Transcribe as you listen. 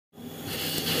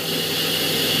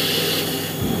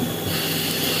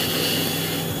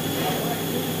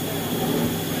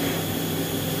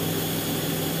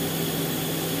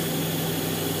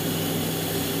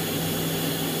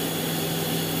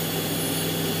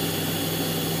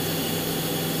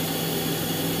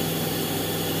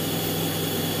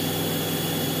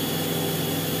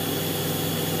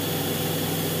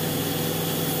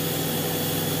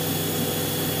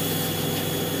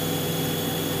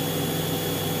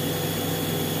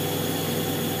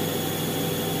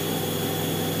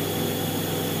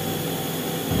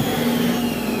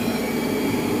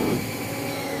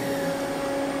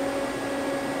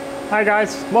Hi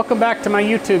guys, welcome back to my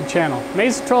YouTube channel,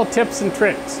 Mazatrol Tips and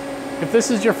Tricks. If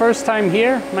this is your first time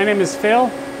here, my name is Phil,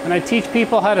 and I teach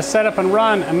people how to set up and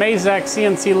run a Mazak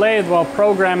CNC lathe while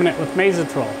programming it with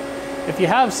Mazatrol. If you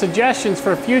have suggestions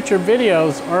for future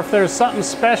videos, or if there's something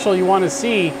special you want to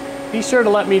see, be sure to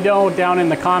let me know down in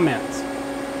the comments.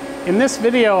 In this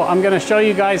video, I'm going to show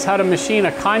you guys how to machine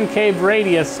a concave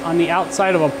radius on the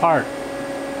outside of a part.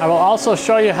 I will also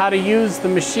show you how to use the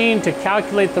machine to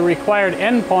calculate the required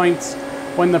endpoints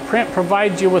when the print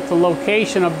provides you with the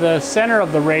location of the center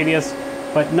of the radius,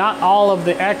 but not all of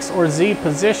the X or Z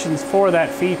positions for that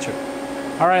feature.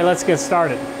 All right, let's get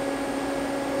started.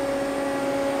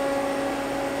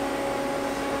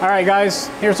 All right guys,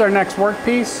 here's our next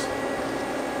workpiece.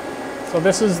 So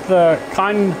this is the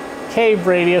concave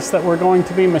radius that we're going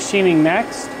to be machining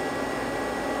next.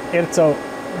 It's a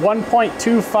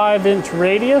 1.25 inch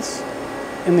radius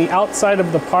in the outside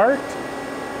of the part,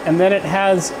 and then it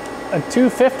has a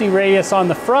 250 radius on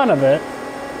the front of it,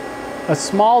 a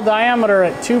small diameter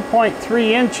at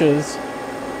 2.3 inches,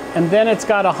 and then it's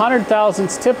got 100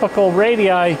 thousandths typical radii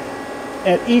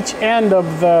at each end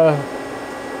of the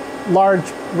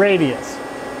large radius.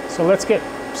 So let's get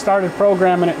started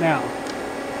programming it now.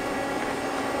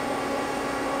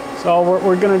 So what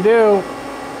we're going to do,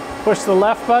 push the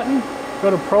left button, go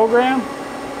to Program,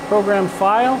 Program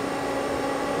File,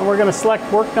 and we're going to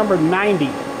select work number 90.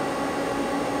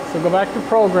 So go back to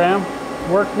Program,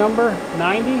 work number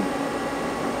 90,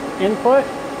 Input.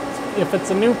 If it's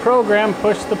a new program,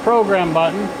 push the Program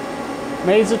button.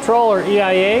 Mazatrol or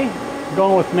EIA,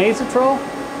 going with Mazatrol.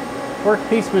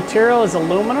 Workpiece material is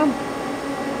aluminum.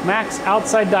 Max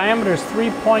outside diameter is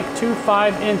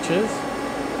 3.25 inches.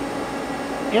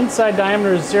 Inside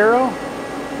diameter is 0.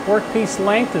 Workpiece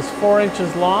length is 4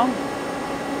 inches long.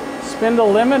 Spindle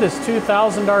limit is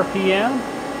 2,000 RPM.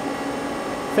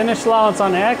 Finish allowance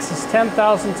on X is 10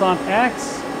 thousandths on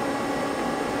X,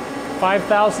 5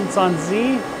 thousandths on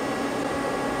Z.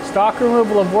 Stock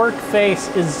removal of work face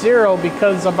is 0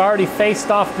 because I've already faced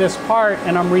off this part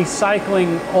and I'm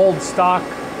recycling old stock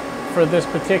for this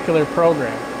particular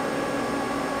program.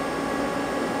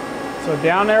 So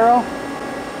down arrow.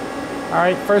 All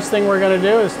right, first thing we're going to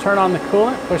do is turn on the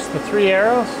coolant, push the 3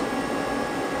 arrows,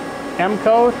 M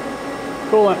code,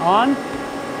 coolant on,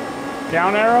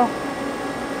 down arrow,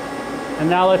 and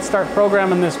now let's start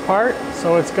programming this part.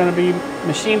 So it's going to be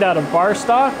machined out of bar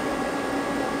stock.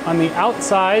 On the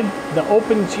outside, the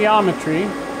open geometry,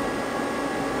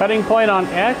 cutting point on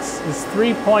X is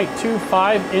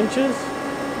 3.25 inches,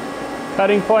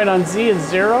 cutting point on Z is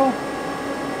 0,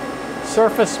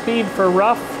 surface speed for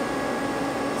rough.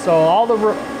 So all the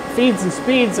feeds and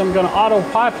speeds I'm going to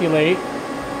auto-populate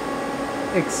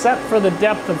except for the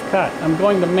depth of cut. I'm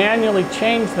going to manually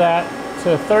change that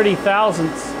to 30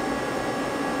 thousandths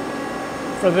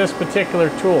for this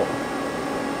particular tool.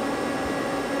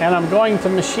 And I'm going to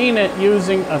machine it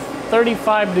using a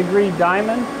 35-degree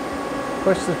diamond.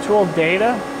 Push the tool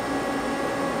data,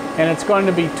 and it's going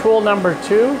to be tool number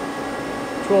 2,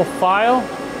 tool file,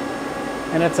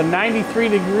 and it's a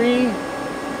 93-degree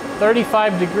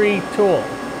 35-degree tool,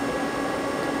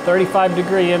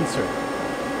 35-degree insert.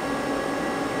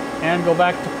 And go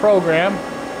back to program.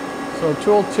 So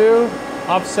tool 2,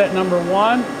 offset number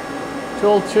 1,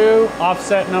 tool 2,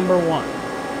 offset number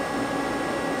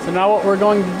 1. So now what we're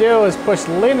going to do is push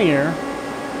linear,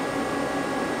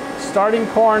 starting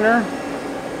corner.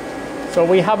 So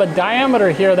we have a diameter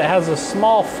here that has a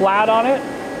small flat on it,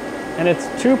 and it's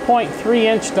 2.3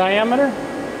 inch diameter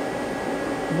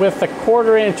with a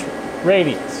 1/4 inch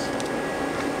radius.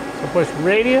 So push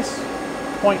radius,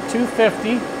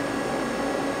 0.250,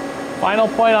 final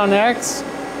point on X,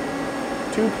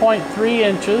 2.3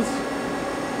 inches,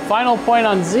 final point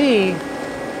on Z,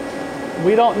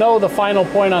 we don't know the final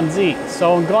point on Z,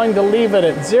 so I'm going to leave it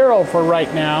at 0 for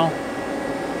right now,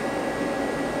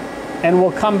 and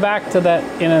we'll come back to that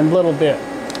in a little bit.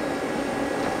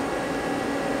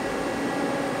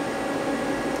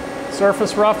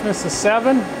 Surface roughness is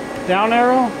 7, down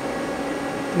arrow.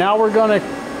 Now we're going to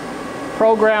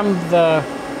program the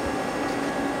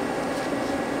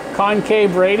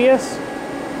concave radius.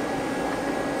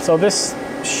 So this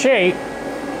shape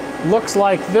looks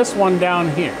like this one down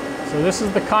here. So this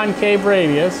is the concave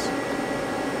radius.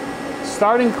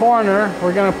 Starting corner,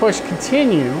 we're going to push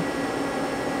continue,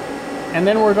 and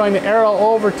then we're going to arrow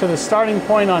over to the starting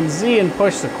point on Z and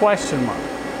push the question mark.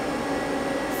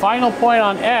 Final point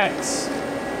on X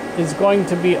is going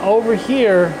to be over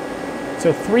here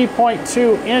to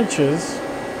 3.2 inches,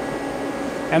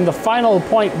 and the final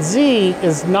point Z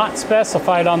is not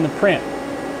specified on the print.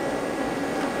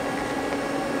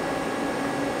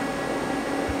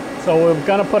 So we're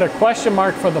going to put a question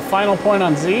mark for the final point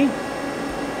on Z.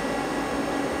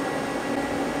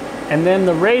 And then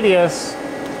the radius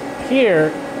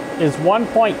here is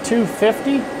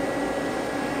 1.250.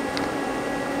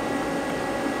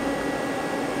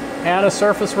 And a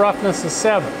surface roughness of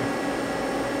 7.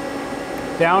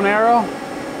 Down arrow.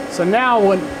 So now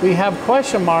when we have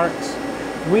question marks,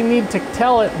 we need to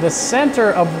tell it the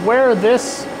center of where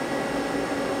this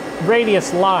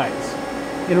radius lies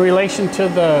in relation to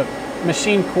the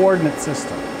machine coordinate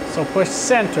system. So push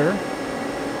center,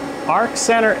 arc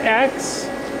center X.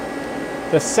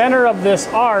 The center of this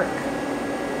arc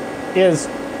is,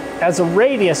 as a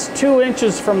radius, 2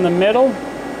 inches from the middle,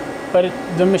 but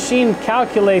the machine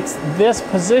calculates this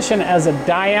position as a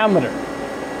diameter.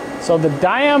 So the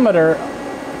diameter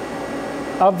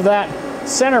of that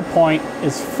center point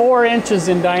is 4 inches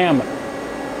in diameter.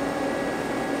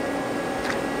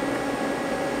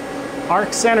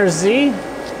 Arc center Z,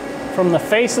 from the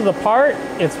face of the part,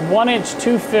 it's 1 inch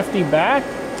 250 back.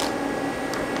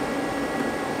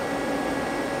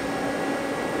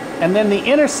 And then the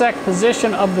intersect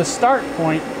position of the start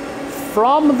point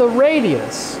from the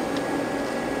radius.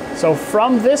 So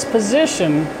from this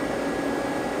position,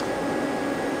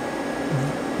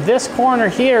 this corner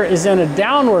here is in a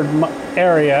downward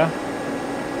area,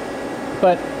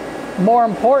 but more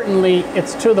importantly,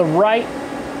 it's to the right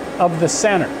of the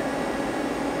center.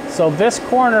 So this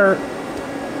corner,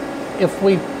 if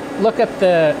we look at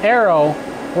the arrow,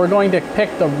 we're going to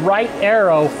pick the right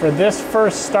arrow for this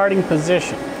first starting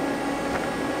position.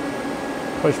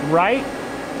 Push right,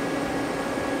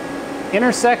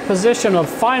 intersect position of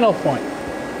final point.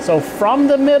 So from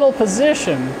the middle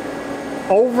position,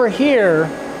 over here,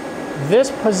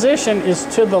 this position is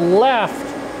to the left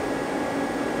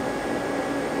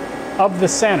of the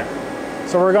center.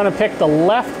 So we're going to pick the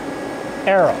left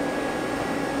arrow.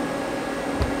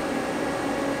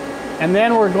 And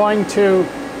then we're going to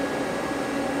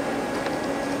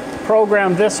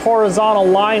program this horizontal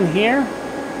line here,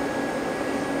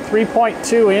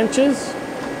 3.2 inches.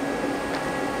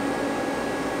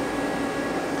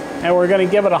 And we're going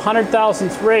to give it a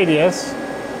 100,000th radius.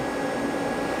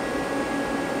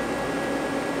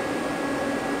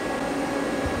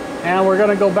 And we're going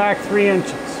to go back 3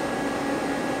 inches.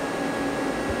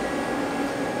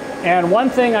 And one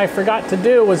thing I forgot to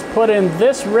do was put in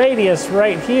this radius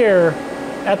right here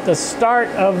at the start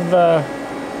of the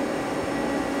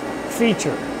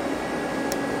feature.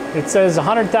 It says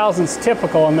 100 thousandths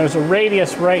typical, and there's a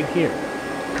radius right here.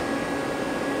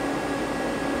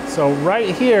 So right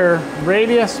here,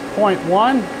 radius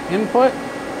 0.1 input.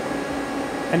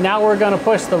 And now we're going to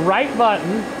push the right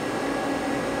button,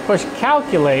 push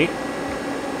calculate,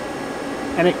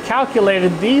 and it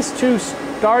calculated these two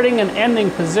starting and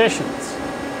ending positions.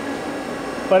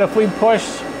 But if we push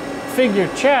figure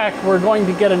check, we're going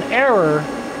to get an error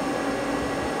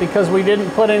because we didn't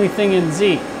put anything in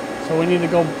Z. So we need to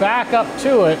go back up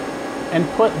to it and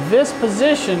put this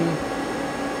position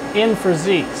in for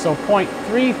Z. So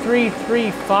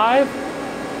 0.3335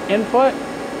 input,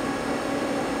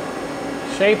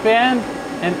 shape end,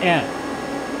 and end.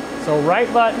 So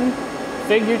right button,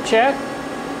 figure check,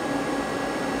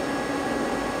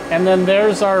 and then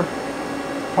there's our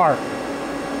part.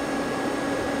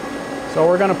 So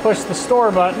we're going to push the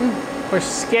store button, push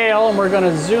scale, and we're going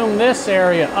to zoom this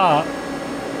area up.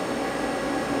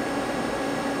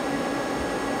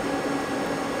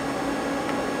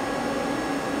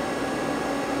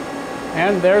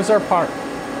 And there's our part.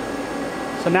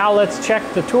 So now let's check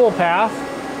the tool path.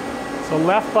 So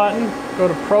left button, go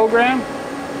to program,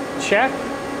 check,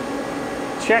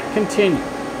 check continue.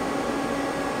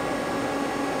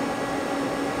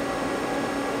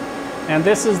 And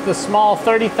this is the small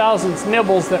 30 thousandths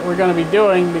nibbles that we're going to be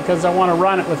doing because I want to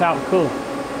run it without coolant.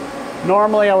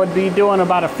 Normally I would be doing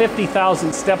about a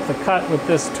 50,000th step the cut with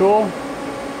this tool.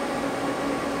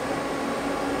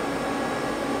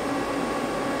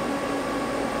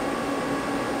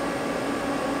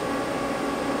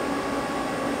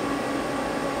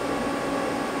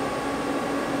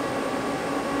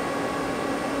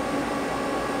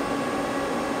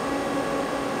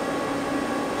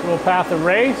 Tool path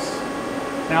erase.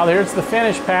 Now here's the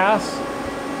finish pass,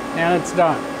 and it's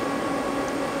done.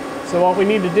 So what we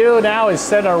need to do now is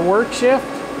set our work shift,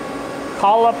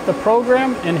 call up the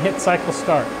program, and hit cycle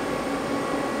start.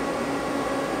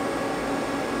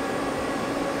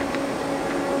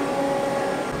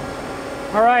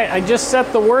 All right, I just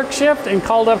set the work shift and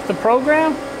called up the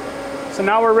program. So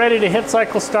now we're ready to hit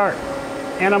cycle start.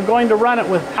 And I'm going to run it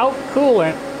without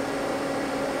coolant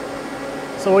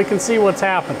so we can see what's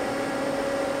happening.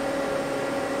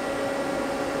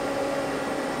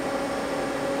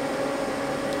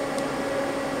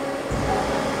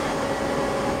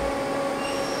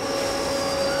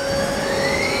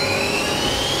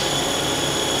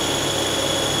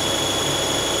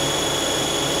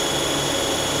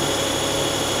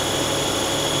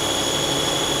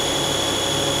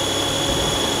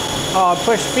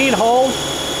 push feed hold,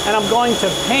 and I'm going to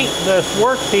paint this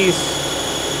workpiece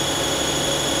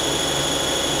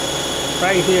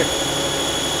right here.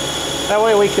 That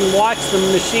way we can watch the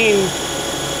machine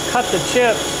cut the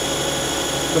chips,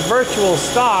 the virtual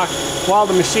stock, while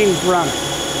the machine's running.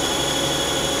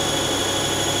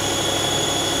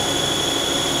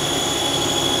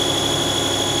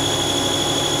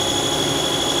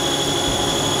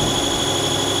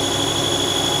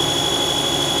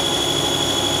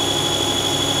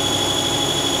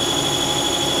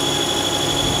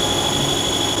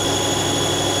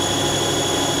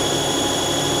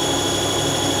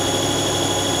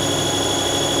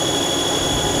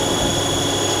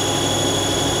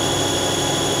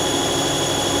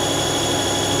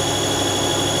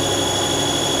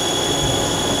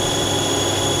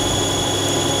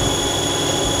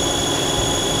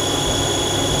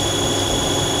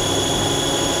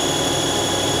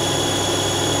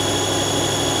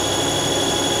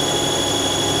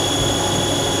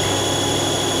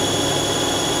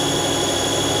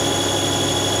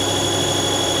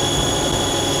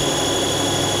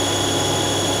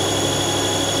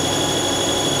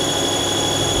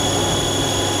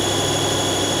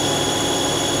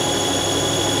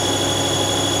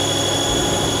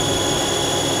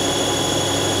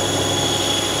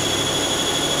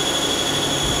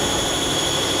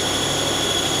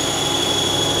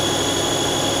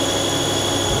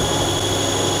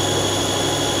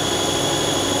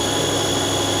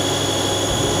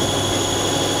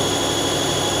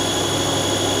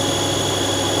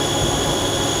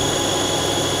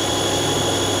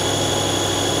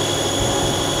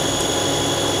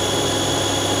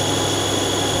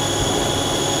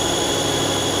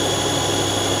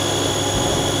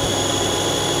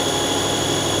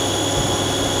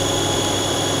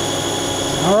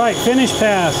 All right, finish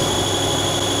pass.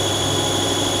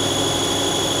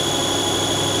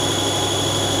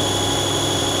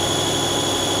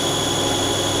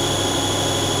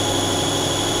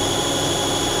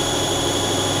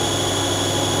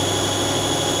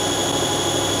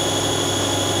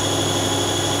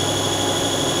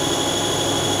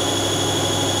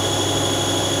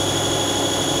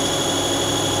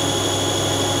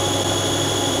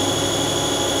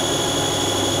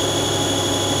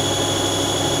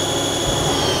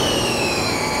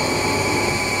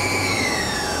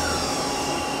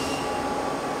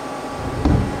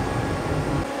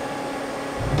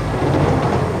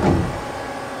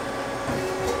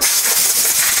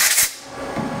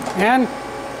 And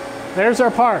there's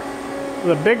our part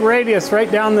with a big radius right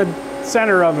down the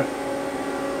center of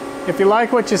it. If you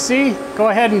like what you see, go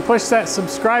ahead and push that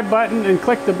subscribe button and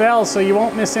click the bell so you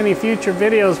won't miss any future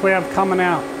videos we have coming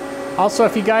out. Also,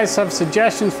 if you guys have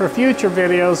suggestions for future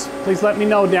videos, please let me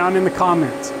know down in the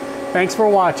comments. Thanks for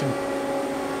watching.